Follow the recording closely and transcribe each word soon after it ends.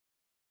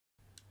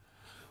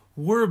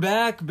We're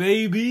back,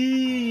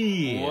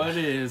 baby! What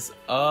is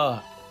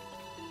up?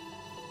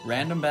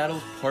 Random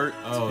Battles Part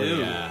 2.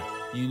 Yeah.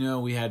 You know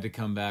we had to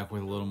come back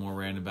with a little more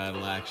random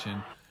battle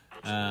action.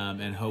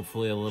 And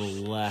hopefully a little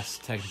less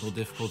technical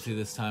difficulty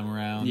this time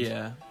around.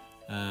 Yeah.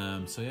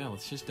 So yeah,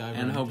 let's just dive right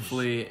And into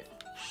hopefully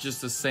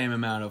just the same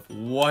amount of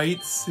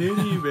White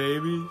City,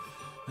 baby.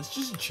 Let's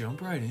just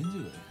jump right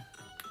into it.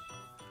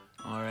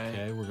 Alright.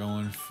 Okay, we're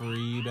going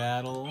free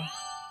battle.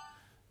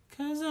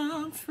 'Cause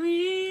I'm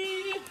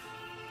free.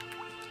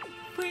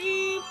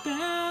 Free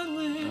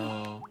battling.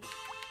 Oh.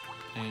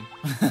 Pain.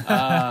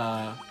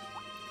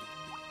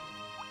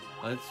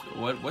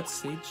 What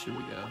stage should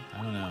we go?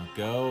 I don't know.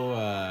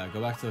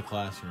 Go back to the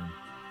classroom.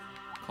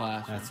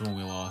 Classroom. That's the one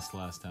we lost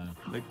last time.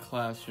 The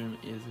classroom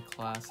is a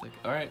classic.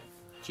 Alright,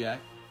 Jack.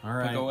 All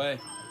right. Pick away.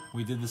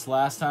 We did this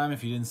last time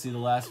if you didn't see the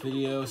last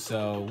video,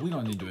 so we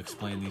don't need to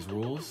explain these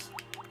rules.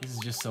 This is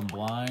just some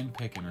blind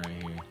picking right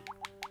here.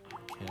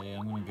 Okay,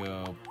 I think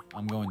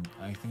I'm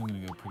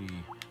gonna go pretty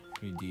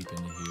deep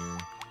into here.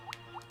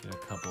 Get a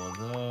couple of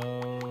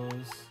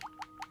those.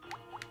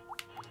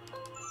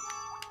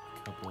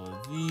 A couple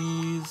of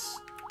these.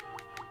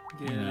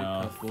 You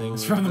know,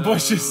 things from the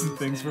bushes and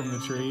things from the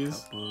trees.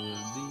 A couple of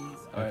these.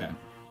 Okay. Alright,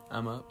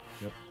 I'm up.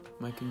 Yep.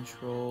 My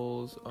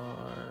controls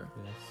are...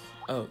 Yes.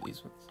 Oh,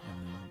 these ones.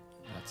 And then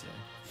that's it.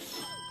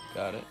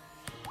 Got it.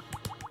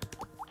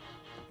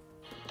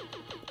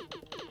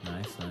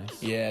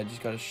 Nice. Yeah,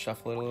 just gotta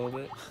shuffle it a little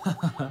bit.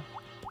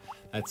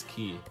 That's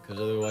key, because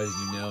otherwise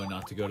you know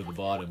not to go to the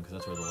bottom, because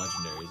that's where the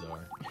legendaries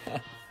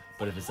are.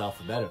 But if it's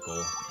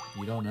alphabetical,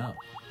 you don't know.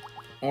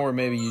 Or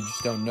maybe you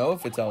just don't know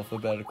if it's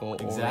alphabetical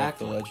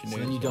Exactly. or if the legendaries. So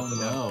then you are don't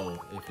alphabetical.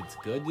 know if it's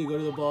good to go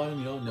to the bottom.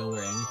 You don't know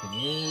where anything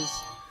is.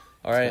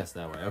 Alright. That's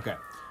that way. Okay.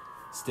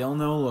 Still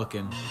no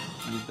looking.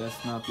 You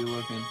best not be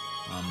looking.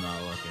 I'm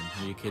not looking.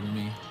 Are you kidding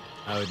me?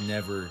 I would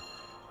never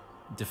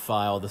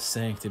defile the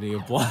sanctity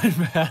of blind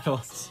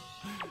battles.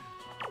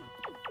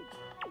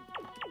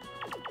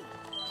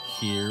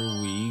 Here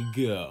we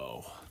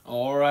go.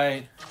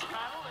 Alright.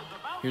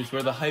 Here's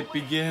where the hype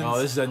begins. Oh,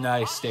 this is a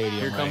nice stadium.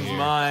 Here right comes here.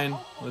 mine.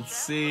 Let's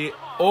see.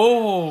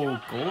 Oh,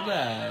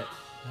 Golbat.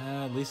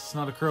 At least it's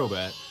not a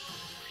Crobat.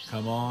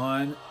 Come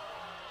on.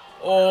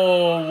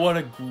 Oh, what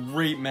a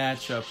great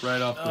matchup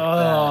right off the bat.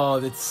 Oh,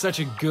 that's such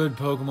a good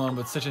Pokemon,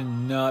 but such a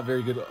not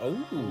very good...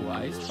 Oh,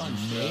 Ice Punch,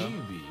 though.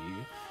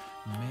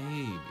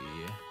 Maybe.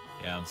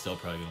 Yeah, I'm still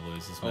probably going to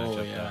lose this Oh,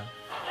 matchup, yeah.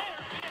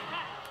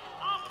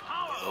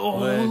 Oh,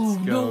 Let's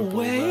go, no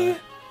way! Golbat.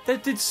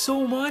 That did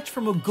so much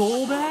from a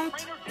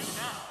Golbat?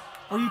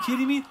 Are you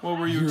kidding me? What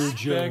were you You're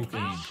expecting?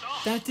 joking.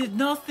 That did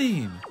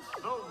nothing.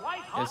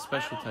 Yeah,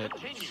 special type.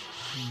 Are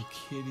you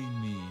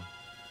kidding me?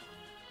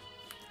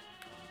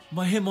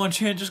 My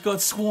Hitmonchan just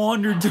got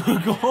squandered to a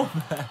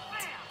Golbat.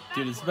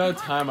 Dude, it's about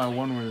time I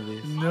won one of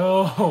these.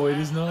 No, it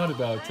is not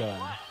about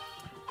time.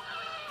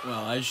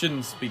 Well, I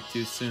shouldn't speak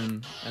too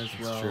soon as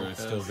well. It's true. It's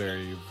still because-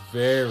 very,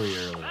 very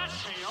early on.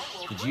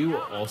 Did you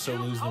also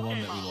lose the one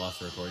that we lost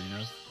the recording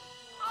of?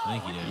 I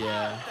think you did.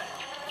 Yeah.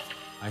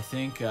 I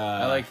think...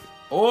 I like...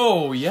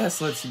 Oh, yes,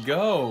 let's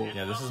go.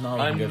 Yeah, this is not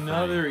looking good for me.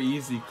 Another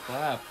easy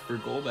clap for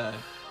Golbat.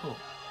 Oh,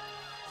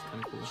 it's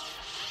kind of cool.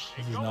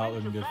 This is not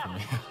looking good for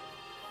me.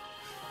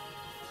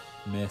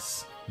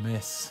 Miss.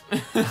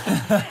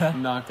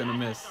 Not gonna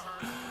miss.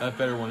 That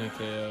better one hit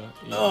KO.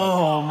 Yeah.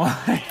 Oh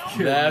my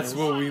goodness. That's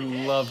what we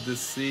love to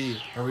see.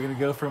 Are we gonna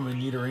go from a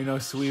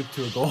Nidorino sweep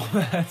to a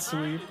Golbat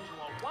sweep?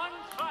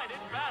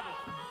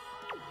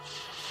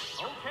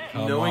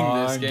 Come Knowing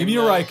on. this game, Give me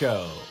a though.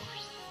 Raikou.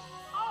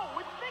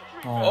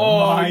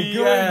 Oh, my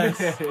yes.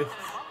 goodness.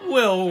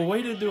 Will,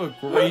 way to do a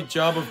great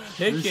job of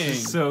picking. This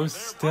is so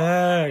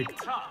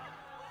stacked.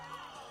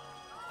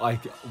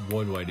 Like,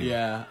 what do I do?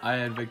 Yeah, I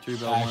had Victory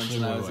Bell once Actually,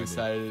 and I what was do I do?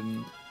 excited.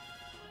 And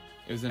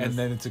it was in And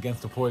then it's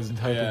against a poison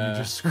type and Yeah. you're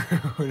just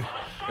screwed.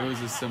 it was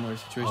a similar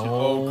situation.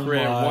 Oh Oh,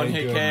 crit, my one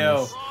hit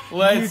goodness. KO.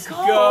 Let's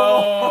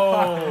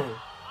go.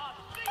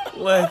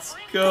 Let's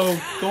go,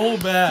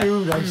 Golbat.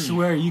 Dude, I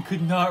swear, you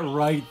could not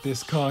write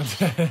this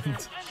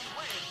content.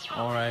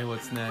 All right,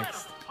 what's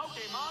next?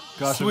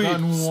 Gosh, Sweep, I've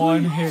gotten sweep,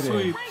 one hit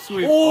sweep, in.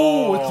 sweep.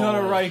 Oh, it's not a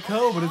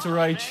Raikou, but it's a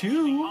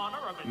Raichu.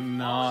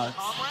 Not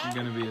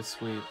gonna be a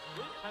sweep.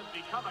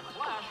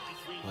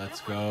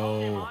 Let's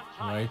go.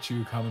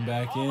 Raichu coming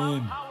back in.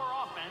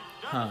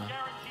 Huh.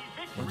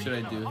 What should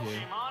I do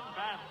here?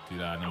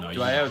 Dude, I don't know.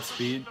 Do I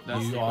outspeed?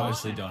 That's You the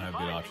honestly question. don't have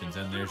good options,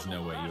 and there's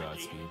no way you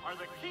outspeed.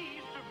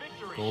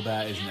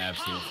 Golbat is an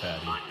absolute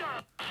fatty.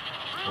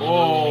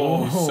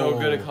 Oh, so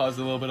good it caused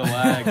a little bit of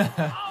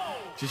lag.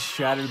 Just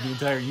shattered the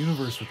entire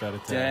universe with that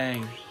attack.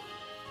 Dang.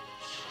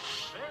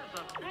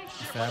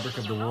 The fabric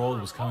of the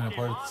world was coming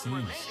apart at the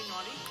seams.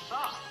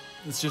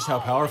 It's just how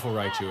powerful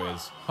Raichu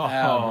is.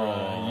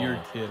 Oh, you're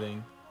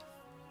kidding.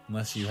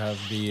 Unless you have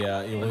the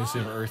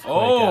elusive Earthquake.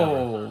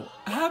 Oh,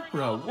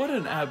 Abra, what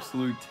an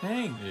absolute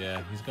tank.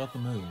 Yeah, he's got the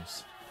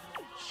moves.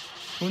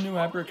 Who knew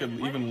Abra could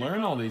even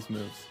learn all these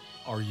moves?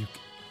 Are you...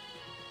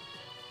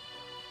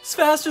 It's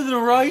faster than a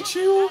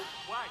Raichu?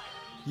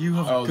 You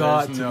have Oh,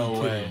 got there's to no be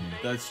way. kidding me.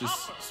 That's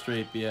just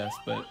straight BS,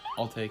 but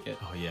I'll take it.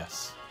 Oh,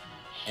 yes.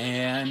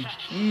 And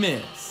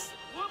miss.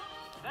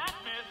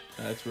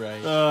 That's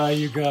right.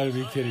 You gotta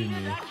be kidding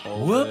me.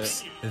 Hold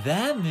Whoops,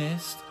 that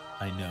missed.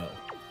 I know.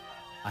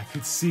 I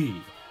could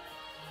see.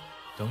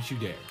 Don't you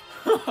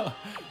dare.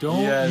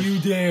 Don't Yes. you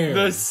dare.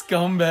 The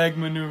scumbag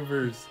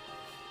maneuvers.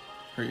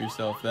 Hurt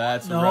yourself.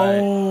 That's right.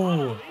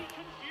 No.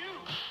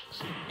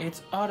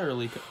 It's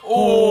utterly.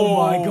 Oh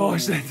my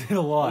gosh, that did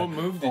a lot. What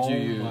move did you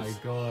use? Oh my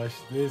gosh,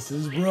 this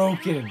is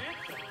broken.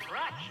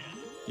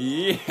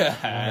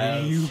 Yeah.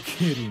 Are you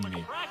kidding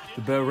me?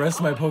 The rest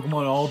of my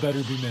Pokemon all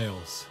better be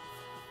males.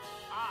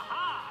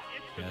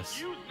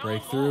 Yes,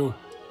 breakthrough.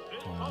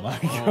 Oh my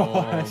gosh.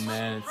 Oh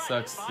man, it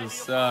sucks to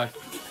suck.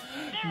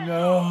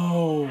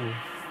 No.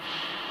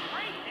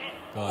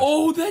 Gosh.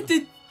 Oh, that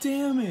did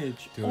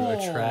damage. Dude,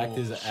 Attract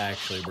is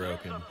actually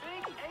broken.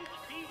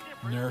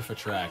 Nerf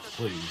Attract,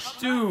 please.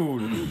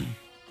 Dude.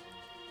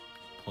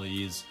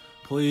 Please.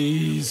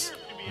 Please.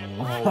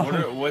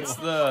 Oh, what's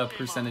the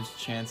percentage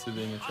chance of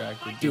being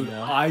attracted? Dude, you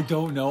know? I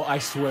don't know. I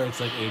swear it's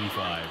like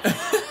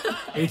 85.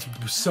 It's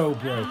so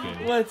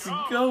broken. Let's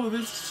go.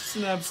 This is just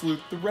an absolute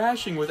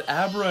thrashing with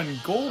Abra and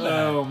Golbat.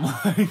 Oh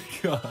my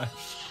gosh.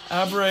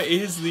 Abra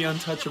is the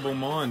untouchable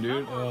Mon,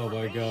 dude. Oh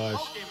my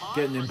gosh.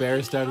 Getting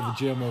embarrassed out of the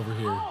gym over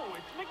here.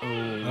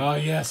 Oh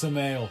yes, a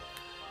male.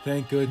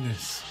 Thank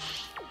goodness.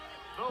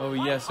 Oh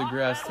yes, a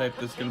grass type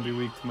that's gonna be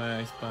weak to my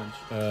Ice Punch.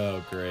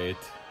 Oh great.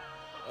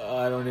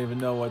 I don't even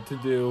know what to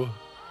do.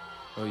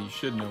 Oh, you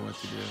should know what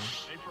to do.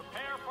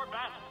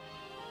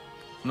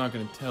 I'm not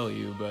gonna tell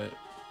you, but...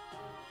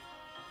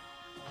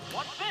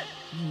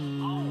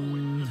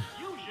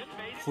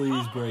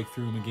 Please break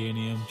through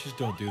Meganium. Just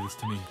don't do this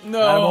to me. No!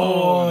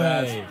 Attaboy.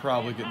 That's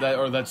probably good.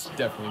 That's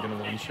definitely gonna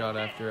one-shot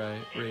after I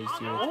raise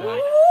your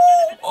attack.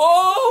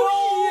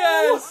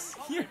 Oh yes!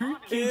 You're It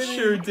kidding.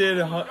 sure did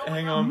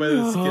hang on by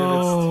the skin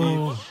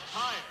of its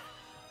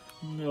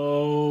teeth.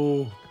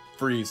 No.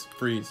 Freeze,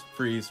 freeze,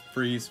 freeze,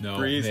 freeze, No.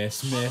 freeze.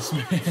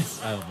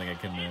 Miss. I don't think I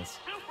can miss.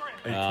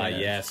 Ah, can.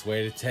 yes.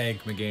 Way to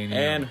tank, Meganium.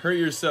 And hurt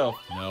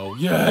yourself. no.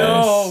 Yes.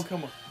 No,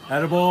 come on.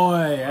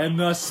 Attaboy. And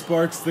thus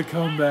sparks the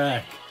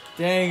comeback.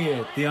 Dang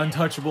it. The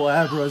untouchable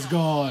Abra is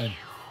gone.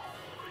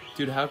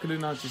 Dude, how could it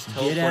not just Get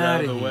teleport out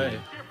out of of the here. way?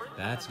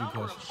 That's a good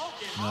question.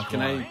 Not Can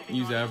gonna I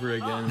use Abra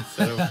again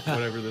instead of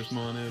whatever this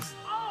Mon is?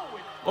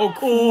 Oh,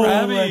 Oh,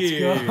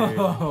 Krabby! let's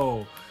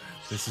go.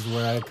 This is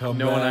where I come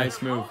No back. one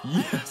ice move.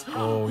 Yes.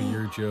 Oh,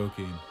 you're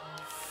joking.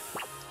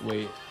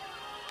 Wait.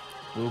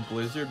 Will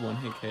Blizzard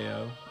one-hit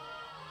KO?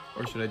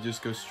 Or should I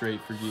just go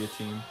straight for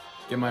Guillotine?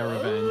 Get my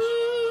revenge.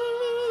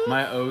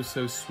 My oh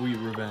so sweet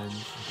revenge.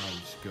 I gotta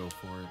just go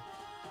for it.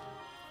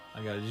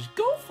 I gotta just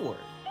go for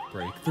it.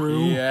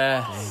 Breakthrough.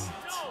 Yes.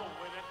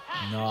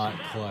 Not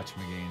clutch,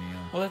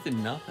 Meganium. Well, that did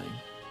nothing.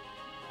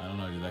 I don't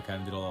know, dude. That kind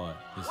of did a lot.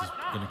 This is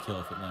gonna kill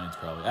if it lands,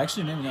 probably.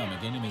 Actually, maybe not.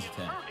 Meganium is a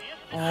tank.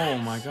 Oh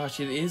my gosh,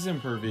 it is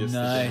impervious.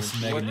 Nice,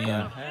 to damage. What the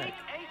Meganium. heck?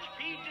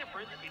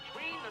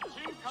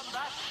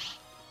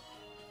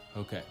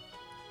 Okay.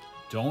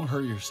 Don't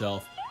hurt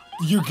yourself.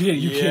 You're kidding.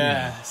 You're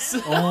Yes.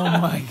 kidding. Oh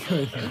my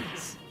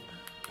goodness.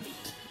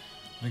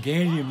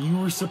 Meganium, you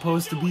were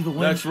supposed to be the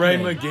winner. That's right,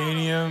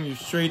 Meganium. You're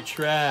straight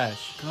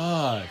trash.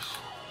 Gosh.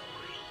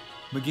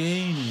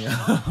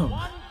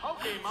 Meganium.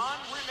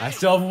 I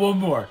still have one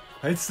more.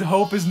 It's the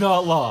hope is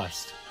not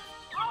lost.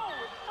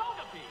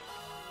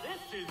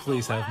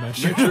 Please have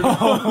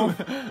Metronome.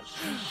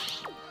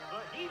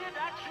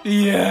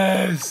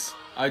 Yes.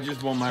 I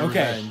just want my Okay.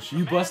 revenge.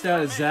 You bust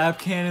out a Zap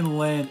Cannon,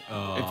 land.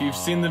 Oh. If you've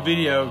seen the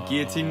video,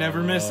 Guillotine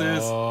never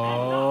misses.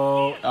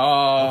 Oh.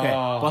 Oh. Okay.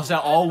 Bust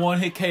out all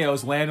one-hit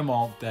KOs, land them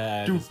all.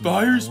 That Dude, is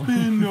fire no-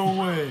 spin? No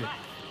way.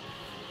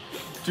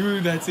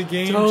 Dude, that's a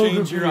game Togepi,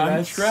 changer. I'm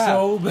that's trapped.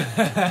 so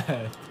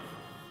bad.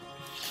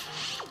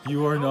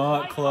 You are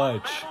not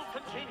clutch.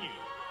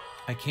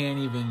 I can't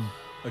even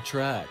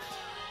attract.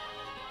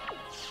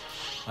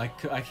 I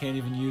can't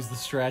even use the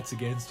strats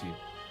against you.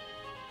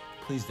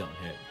 Please don't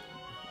hit.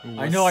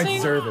 I know I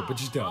deserve it, but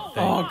just don't. Oh,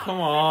 Thank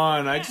come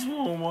on. I just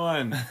want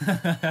one.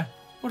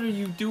 What are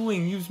you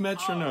doing? Use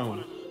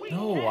Metronome. you.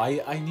 No,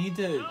 I need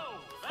to...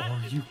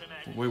 Oh, you...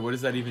 Wait, what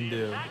does that even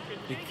do?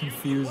 It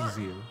confuses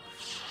you.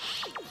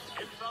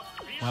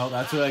 Well,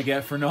 that's what I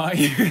get for not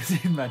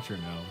using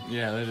Metronome.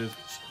 Yeah, that is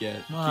what you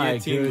get. My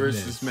Guillotine goodness.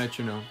 versus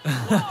Metronome.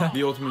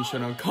 The ultimate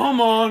showdown. Come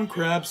on,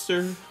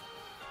 Crabster.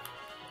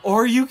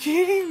 Are you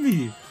kidding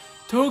me?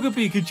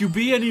 Togepi, could you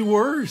be any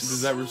worse?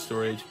 Does that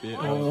restore HP?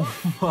 Oh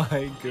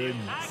my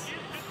goodness.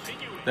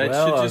 That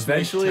Well, should just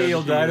eventually make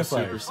he'll Togepi die a to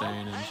Super fire.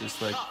 Saiyan and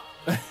just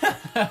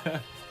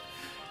like...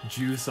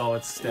 Juice all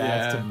its stats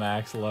Yeah. to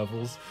max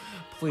levels.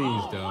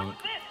 Please don't.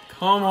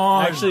 Come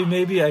on. Actually,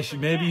 maybe you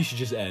should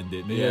just end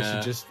it. Maybe I Yeah.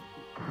 should just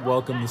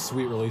welcome the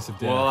sweet release of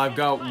death. Well, I've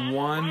got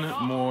one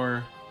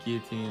more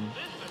Guillotine.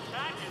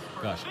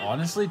 Gosh,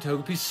 honestly,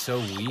 Togepi's so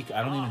weak,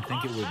 I don't even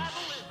think it would...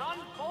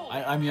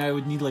 I mean, I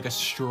would need like a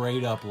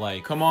straight up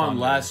like... Come on,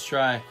 thunder. last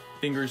try.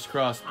 Fingers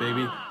crossed,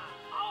 baby.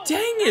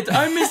 Dang it!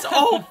 I missed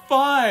all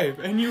 5!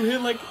 And you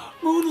hit like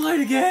Moonlight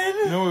again?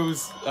 No, it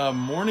was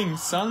morning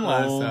sun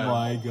last time. Oh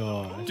my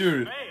god.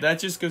 Dude, that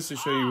just goes to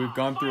show you we've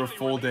gone through a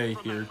full day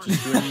here,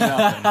 just doing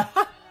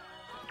nothing.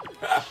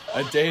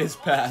 A day has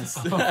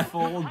passed. A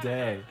full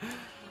day.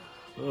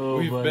 Oh,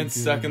 We've been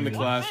stuck in the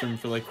classroom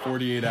for like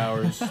 48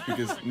 hours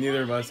because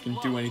neither of us can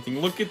do anything.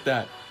 Look at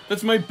that.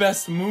 That's my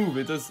best move.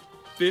 It does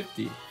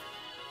 50.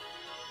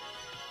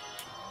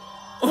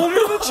 What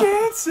are the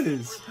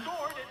chances?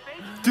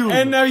 Dude.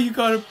 And now you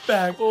got it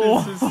back.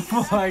 Oh This is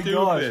my stupid.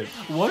 gosh.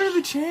 What are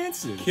the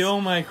chances?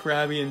 Kill my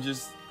Krabby and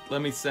just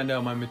let me send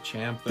out my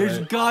Machamp. There's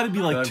got to be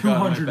like I've got in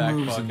my 200 back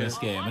moves in pocket. this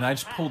game, and I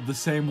just pulled the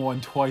same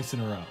one twice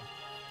in a row.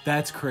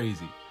 That's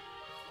crazy.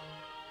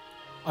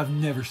 I've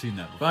never seen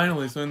that before.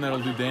 Finally, something that'll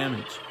do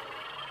damage.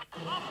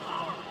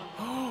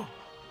 Well,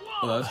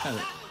 that was kind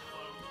of...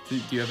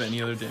 Do you have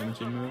any other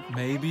damaging move?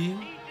 Maybe.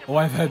 Oh,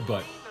 I've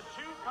headbutt.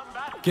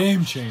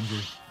 Game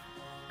changer.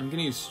 I'm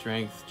gonna use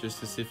Strength just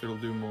to see if it'll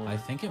do more. I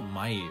think it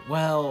might.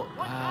 Well,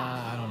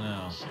 I don't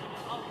know.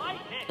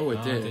 Oh, it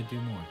Oh, did. It did do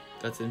more.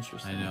 That's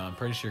interesting. I know. I'm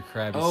pretty sure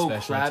Krabby's Oh,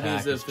 special attack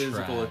Krabby's a is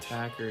physical trash.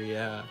 attacker,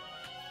 yeah.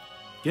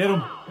 Get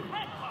him.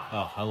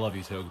 Oh, I love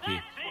you,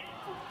 Togepi.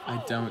 I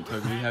don't,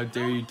 Togepi. How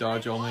dare you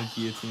dodge all my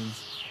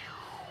guillotines?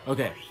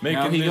 Okay. Make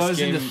now him he this goes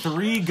game- into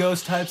 3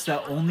 ghost types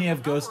that only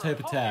have ghost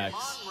type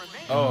attacks.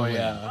 Oh,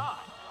 yeah.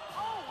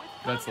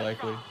 That's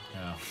likely.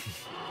 Yeah.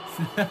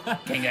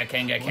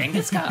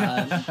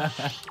 Kangaskhan.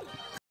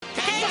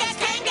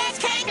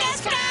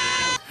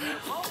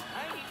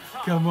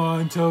 Come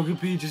on,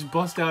 Togepi, just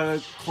bust out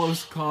a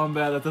close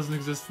combat that doesn't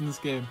exist in this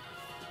game.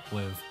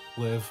 Live.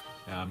 Yeah,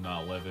 I'm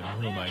not living.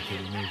 Who am I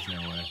kidding? There's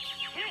no way.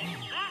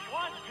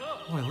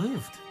 Oh, I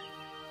lived.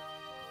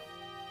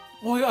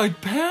 Oh, I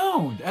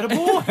pound at a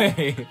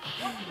boy.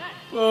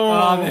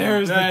 Oh,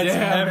 there's the that's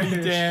damage.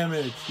 heavy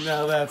damage.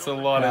 Now that's a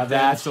lot Now of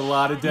that's a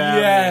lot of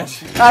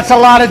damage. Yes. That's a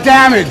lot of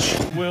damage.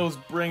 Will's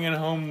bringing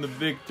home the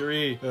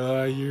victory.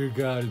 You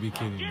gotta be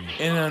kidding me.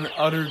 In an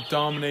utter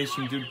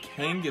domination, dude.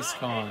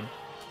 Kangaskhan.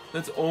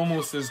 That's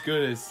almost as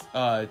good as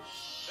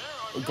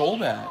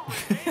Golbat.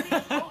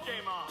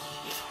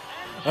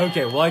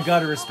 Okay, well, I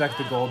gotta respect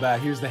the Golbat.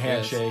 Here's the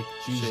Yes. handshake.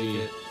 Shake GG.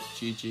 it.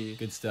 GG.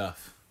 Good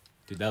stuff.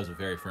 Dude, that was a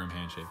very firm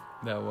handshake.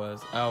 That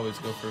was. I always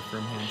go for a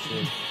firm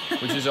handshake,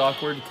 which is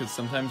awkward because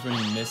sometimes when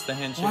you miss the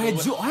handshake, Oh, I had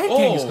Oh!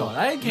 Kangaskhan.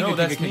 I had No,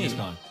 that's me.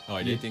 Kangaskhan. Oh, I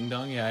Yeah, did? ding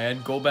dong. Yeah, I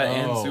had Golbat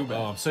and Zubat.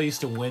 Oh, I'm so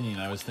used to winning.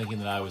 I was thinking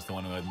that I was the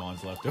one who had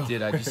Mons left over.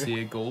 Did I just see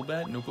a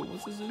Golbat? Nope, it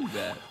was a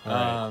Zubat.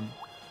 Alright.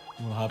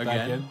 We'll hop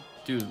back in.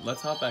 Dude,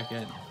 let's hop back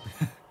in.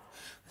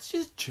 Let's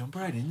just jump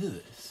right into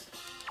this.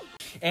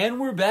 And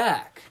we're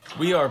back.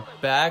 We are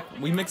back.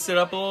 We mixed it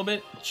up a little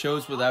bit.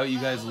 Chose without you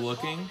guys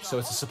looking. So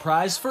it's a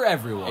surprise for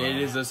everyone. It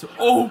is a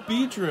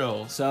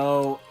B-drill.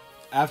 So,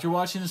 after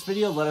watching this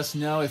video, let us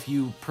know if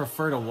you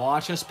prefer to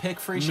watch us pick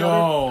for each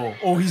No. other.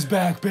 Oh, he's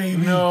back,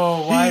 baby.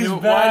 No, why He's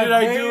did back,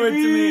 I do it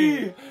to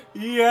me?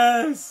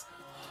 Yes.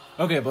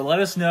 Okay, but let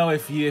us know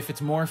if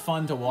it's more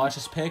fun to watch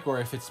us pick or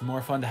if it's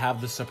more fun to have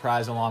the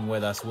surprise along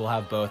with us. We'll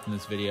have both in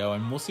this video,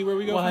 and we'll see where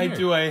we go. Why from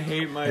do I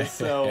hate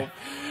myself?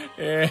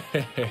 here.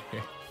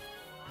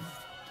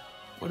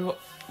 What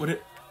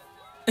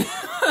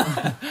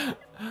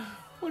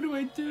do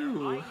I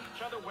do?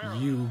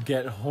 You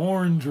get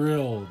horn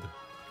drilled.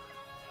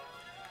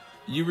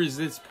 You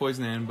resist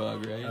poison and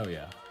bug, right? Oh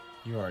yeah,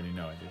 you already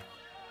know I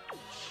do.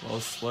 Well,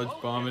 sludge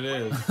bomb it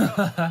is.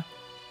 Yeah,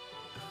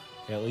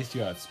 at least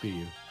you got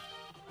speed.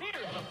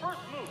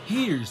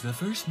 Here's the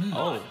first move.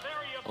 Oh,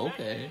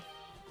 okay.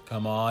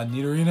 Come on,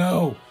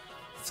 Nidorino.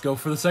 Let's go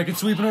for the second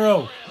sweep in a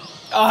row.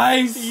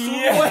 I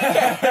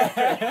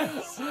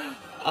swear.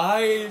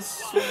 I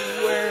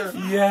swear.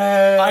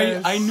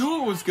 Yes. I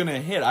knew it was gonna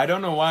hit. I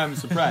don't know why I'm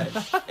surprised.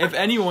 If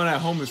anyone at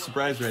home is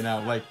surprised right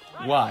now, like,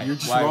 why? You're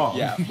just why, wrong.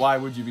 Yeah, why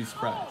would you be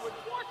surprised?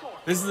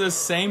 This is the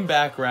same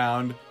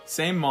background,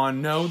 same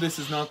mon. No, this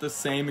is not the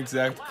same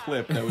exact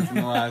clip that was in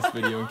the last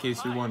video, in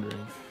case you're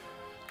wondering.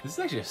 This is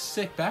actually a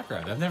sick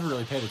background. I've never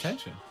really paid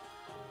attention.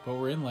 But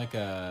we're in like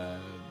a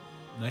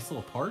nice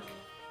little park.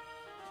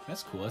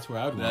 That's cool. That's where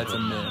I would want That's to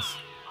a go. miss.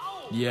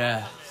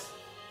 Yes.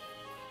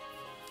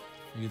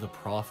 Are you the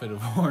prophet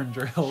of horn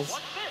drills?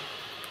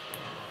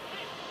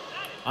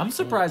 I'm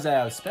surprised I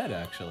outsped,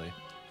 actually.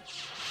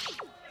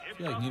 I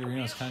feel like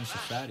Nidorino's kind of just a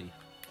fatty.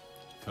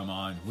 Come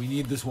on. We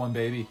need this one,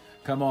 baby.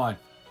 Come on.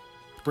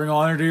 Bring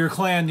honor to your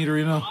clan,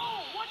 Nidorino.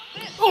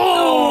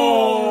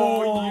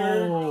 Oh,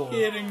 you're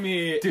kidding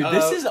me. Dude,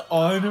 this is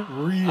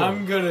unreal.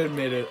 I'm gonna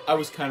admit it. I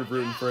was kind of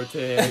rooting for it to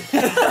hit.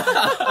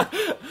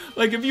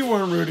 Like, if you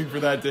weren't rooting for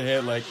that to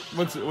hit, like,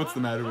 what's the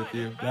matter with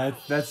you?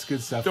 That's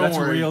good stuff. Don't That's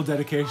worry. real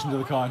dedication to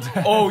the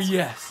content. Oh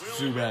yes,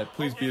 Zubat.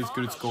 Please be as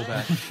good as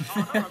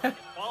Golbat.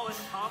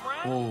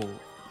 Oh,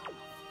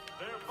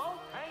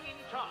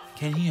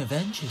 Can he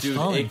avenge his dude,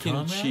 fallen it can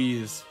comrade?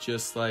 cheese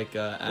just like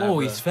Oh,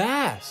 Abra. he's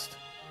fast.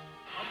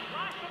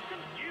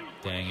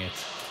 Dang it.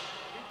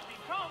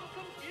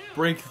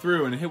 Break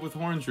through and hit with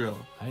Horn Drill.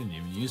 I didn't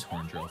even use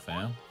horn drill,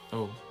 fam.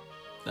 Oh,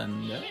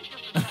 Thunder.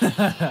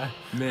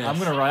 Miss. I'm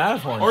gonna run out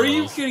of horn. Are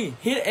you kidding?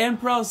 Hit and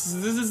paralysis.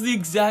 This is the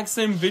exact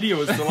same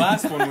video as the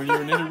last one when you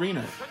were in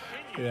Nidorino.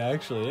 It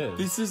actually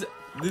is.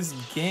 This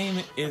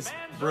game is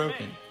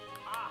broken.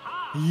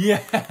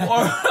 Yeah.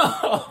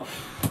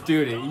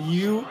 Dude,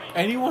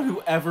 anyone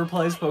who ever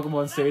plays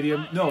Pokemon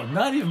Stadium, no,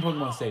 not even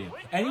Pokemon Stadium,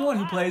 anyone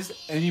who plays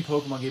any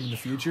Pokemon game in the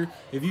future,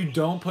 if you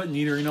don't put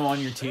Nidorino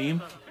on your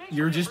team,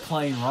 you're just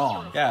playing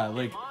wrong. Yeah,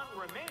 like,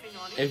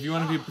 if you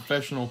want to be a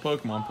professional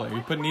Pokemon player,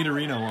 you put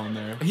Nidorino on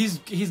there. He's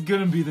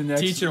gonna be the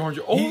next... Teach it Orange.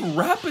 Oh,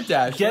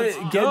 Rapidash. Get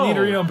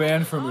Nidorino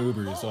banned from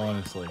Ubers,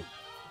 honestly.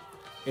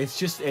 It's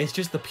just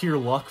the pure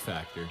luck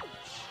factor.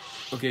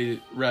 Okay,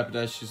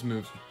 Rapidash's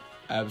moves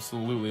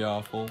absolutely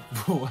awful.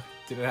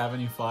 Did it have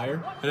any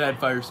fire? It had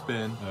Fire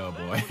Spin. Oh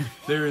boy.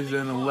 There is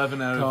an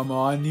 11 out of... Come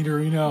on,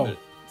 Nidorino.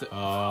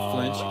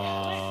 Flinch.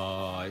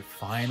 It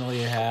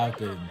finally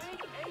happened.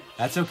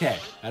 That's okay.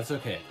 That's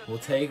okay. We'll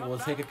take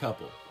a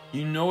couple.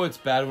 You know it's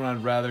bad when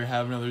I'd rather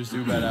have another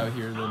Zubat out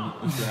here than a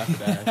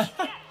Rapidash.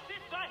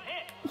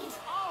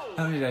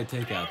 How many did I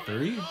take out?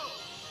 3?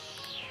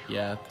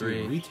 Yeah,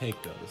 3. Dude, we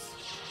take those.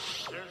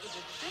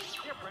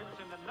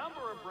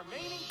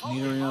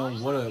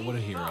 Nidorino, what a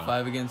hero.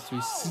 5 against 3.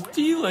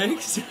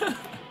 Steelix.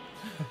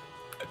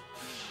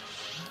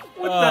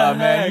 What the Oh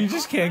man, heck? you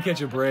just can't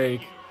catch a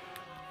break.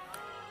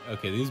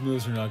 Okay, these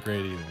moves are not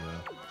great either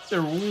though.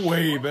 They're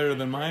way better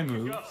than my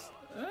moves.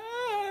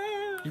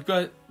 You've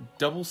got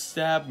double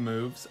stab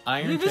moves.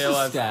 Iron This Tail is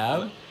has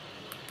stab.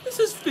 This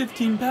is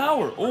 15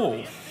 power.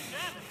 Oh,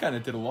 kind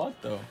of did a lot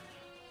though.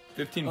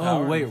 15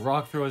 power. Oh wait,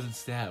 rock throw isn't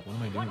stab. What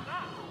am I doing?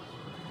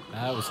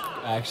 That was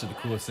actually the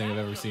coolest thing I've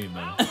ever seen,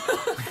 though.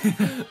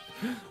 It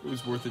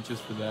was worth it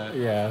just for that.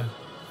 Yeah.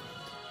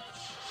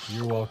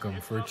 You're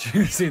welcome for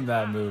choosing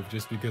that move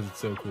just because it's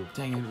so cool.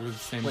 Dang it, we're the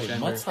same Wait,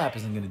 gender. Mud Slap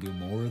isn't gonna do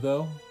more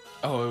though.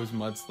 Oh, it was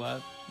Mud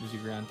Slap. Was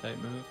your ground type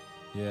move?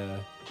 Yeah.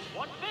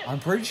 I'm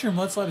pretty sure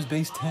Mud Slap is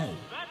base 10.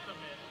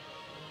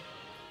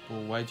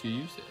 Well, why'd you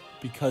use it?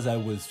 Because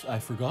I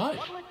forgot.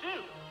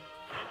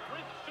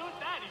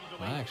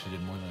 I actually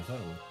did more than I thought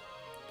it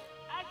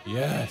would.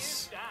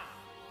 Yes.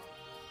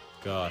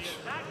 Gosh.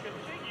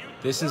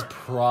 This is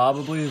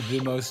probably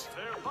the most...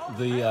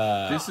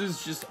 This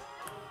is just...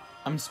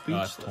 I'm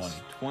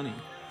speechless. 20.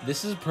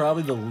 This is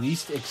probably the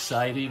least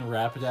exciting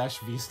Rapidash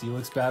v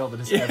Steelix battle that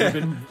has ever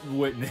been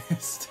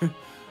witnessed.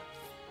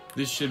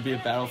 This should be a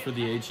battle for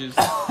the ages.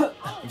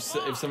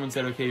 If someone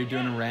said, okay, you're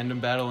doing a random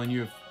battle and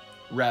you have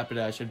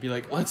Rapidash, I'd be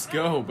like, let's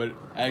go, but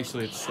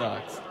actually it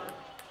sucks.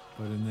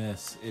 But in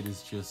this, it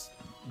is just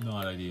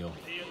not ideal.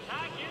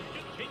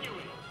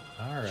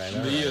 Alright,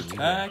 The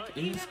attack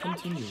is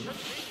continuing.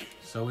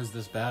 So is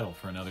this battle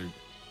for another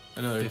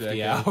 50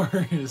 decade.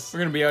 Hours. We're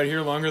gonna be out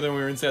here longer than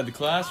we were inside the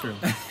classroom.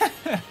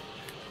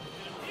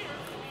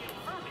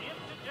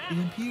 It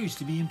appears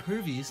to be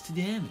impervious to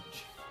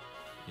damage.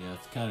 Yeah,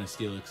 it's kind of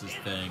Steelix's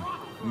thing.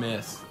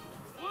 Miss.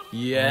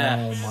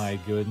 Yes. Oh my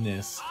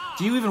goodness.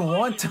 Do you even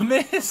want to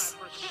miss?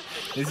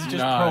 This is just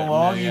Nah,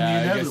 prolonging yeah, the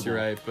inevitable. I guess you're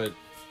right, but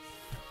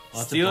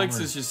Lots of Steelix bummers.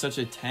 is just such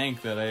a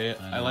tank that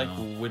I like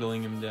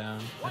whittling him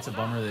down. That's a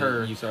bummer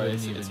that you Sorry,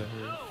 couldn't it's even...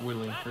 a her.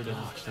 Whittling her down.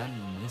 Gosh, that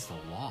missed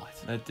a lot.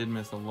 That did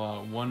miss a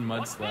lot. One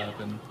mud slap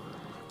and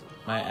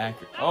my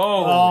accurate.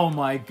 Oh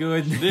my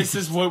goodness. This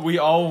is what we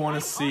all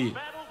want to see.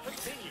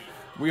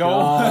 We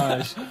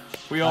Gosh.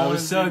 we all I wanna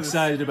was so see this.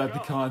 excited about the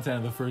content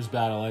of the first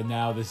battle, and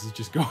now this is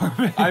just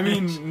garbage. I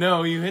mean,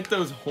 no, you hit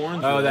those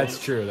horns. Oh, with that's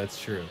it. true. That's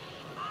true.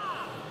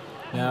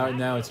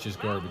 Now it's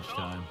just garbage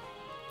time.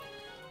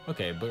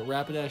 Okay, but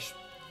Rapidash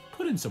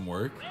put in some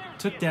work.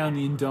 Took down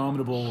the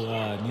indomitable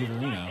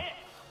Nidorino.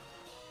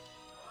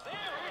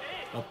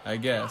 I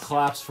guess.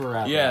 Claps for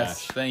Rapidash.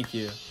 Yes, thank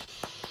you.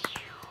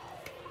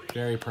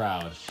 Very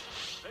proud.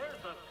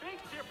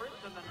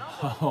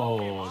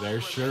 Oh, there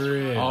sure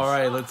is. All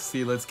right, let's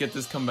see. Let's get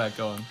this comeback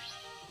going.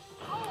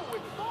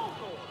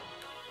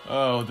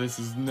 Oh, this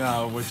is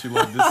not what you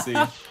love to see.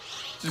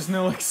 Just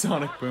no like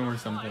Sonic Boom or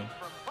something.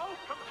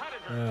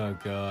 Oh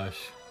gosh.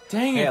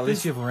 Dang Hey, it! at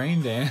least you have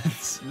Rain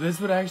Dance. This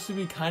would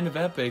actually be kind of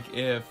epic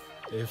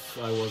if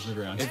I wasn't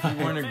a ground you type.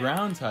 weren't a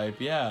ground type.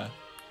 Yeah.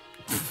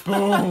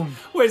 Boom.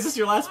 Wait, is this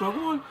your last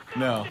Pokemon?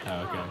 No. Oh,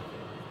 okay.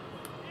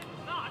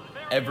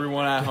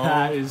 Everyone at home,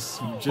 That is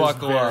just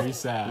buckle very up.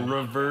 sad.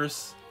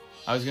 Reverse.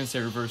 I was gonna say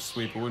reverse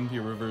sweep. It wouldn't be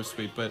a reverse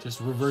sweep, but Just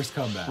reverse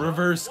comeback.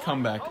 reverse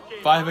comeback.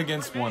 5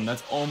 against 1.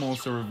 That's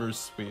almost a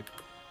reverse sweep.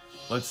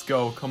 Let's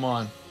go. Come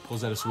on.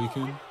 Pulls out a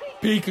Suicune.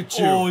 Pikachu.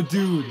 Oh,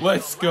 dude.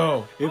 Let's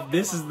go. If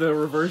this is the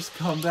reverse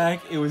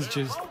comeback, it was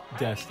just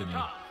destiny.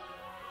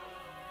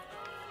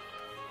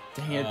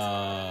 Dang it.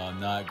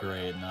 Not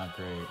great, not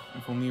great.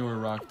 If only you were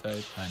rock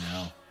type. I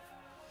know.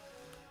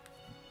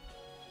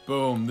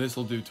 Boom. This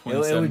will do 27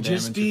 It would damage.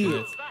 just if be...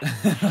 it hits.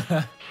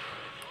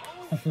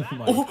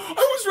 my Oh, I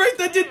was right.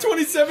 That did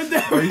 27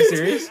 damage. Are you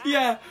serious?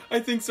 Yeah, I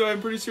think so.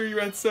 I'm pretty sure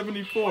you're at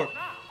 74.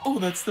 Oh,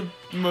 that's the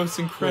most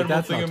Wait, incredible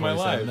that's thing not in my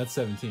 27, life. that's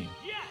 17.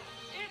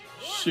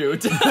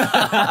 Shoot.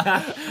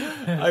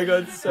 I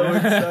got so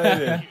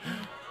excited.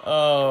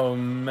 Oh,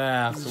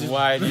 maths.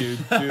 Why do you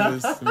do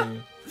this to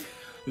me?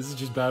 This is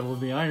just Battle of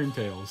the Iron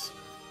Tails.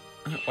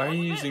 Why are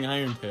you using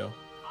Iron Tail?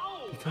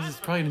 Because it's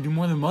probably gonna do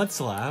more than Mud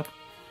Slap.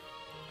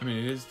 I mean,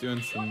 it is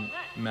doing some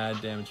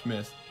mad damage.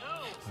 Miss.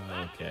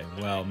 Okay,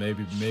 well,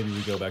 maybe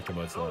we go back to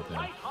Mud Slap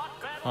then.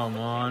 Come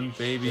on,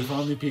 baby. If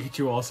only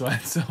Pikachu also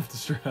had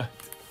self-destruct.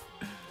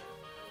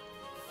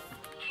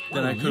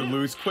 Then I could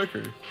lose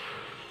quicker.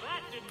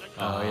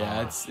 Oh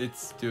yeah,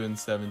 it's doing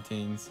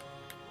 17s.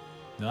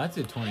 No, that's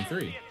at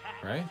 23,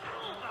 right?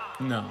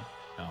 No.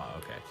 Oh,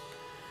 okay.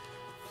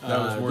 That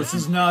was worse.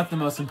 This is not the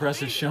most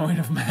impressive showing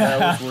of math.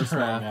 That was worse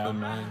right math now. than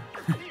mine.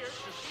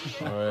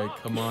 Alright,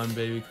 come on,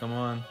 baby, come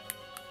on.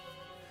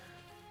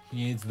 He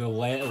needs the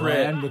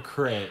land the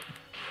crit.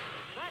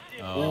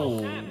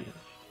 Oh. Oh.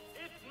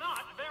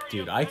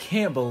 Dude, I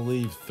can't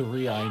believe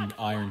 3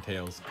 Iron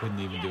Tails couldn't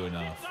even do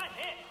enough.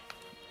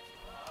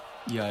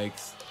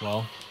 Yikes.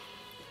 Well,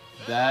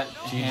 That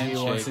GG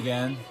handshake. once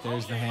again.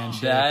 There's the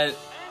handshake. That is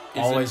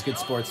always good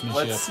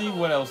sportsmanship. Let's see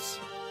what else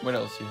you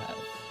have.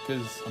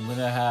 Because I'm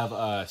gonna have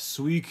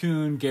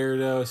Suicune,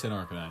 Gyarados, and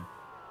Arcanine.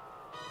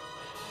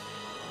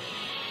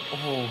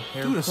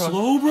 Dude, a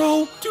slow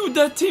bro? Dude,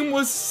 that team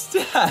was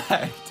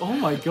stacked. Oh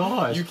my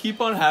gosh. You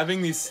keep on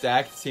having these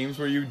stacked teams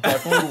where you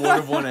definitely would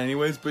have won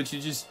anyways, but you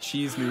just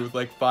cheese me with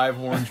like 5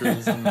 horn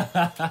drills and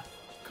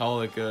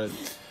call it good.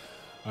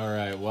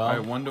 Alright, well.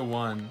 Alright,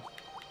 1-1.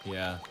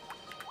 Yeah.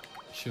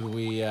 Should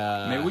we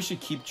maybe we should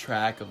keep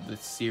track of the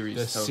series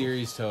total.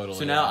 Series total.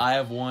 So now I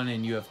have 1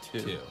 and you have 2.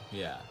 2,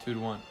 yeah.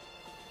 2-1.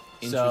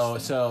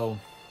 So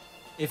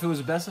if it was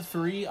a best of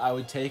 3, I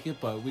would take it,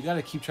 but we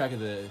gotta keep track of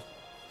the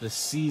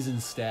season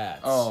stats.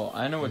 Oh,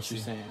 I know what you're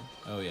saying.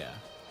 Oh yeah.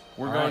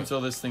 We're All going right. until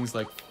this thing's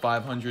like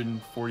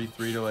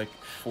 543 to like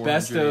 486.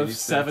 Best of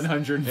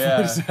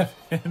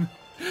 747.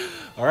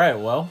 All right,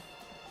 well,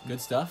 good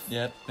stuff.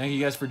 Yep. Thank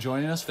you guys for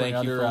joining us for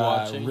Thank you another for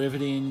watching.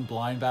 riveting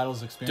blind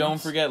battles experience. Don't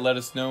forget, let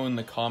us know in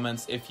the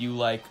comments if you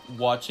like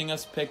watching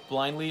us pick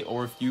blindly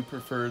or if you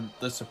prefer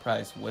the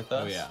surprise with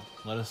us. Oh yeah,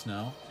 let us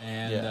know,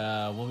 and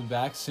Yeah. we'll be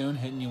back soon,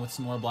 hitting you with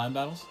some more blind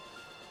battles.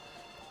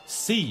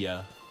 See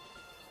ya.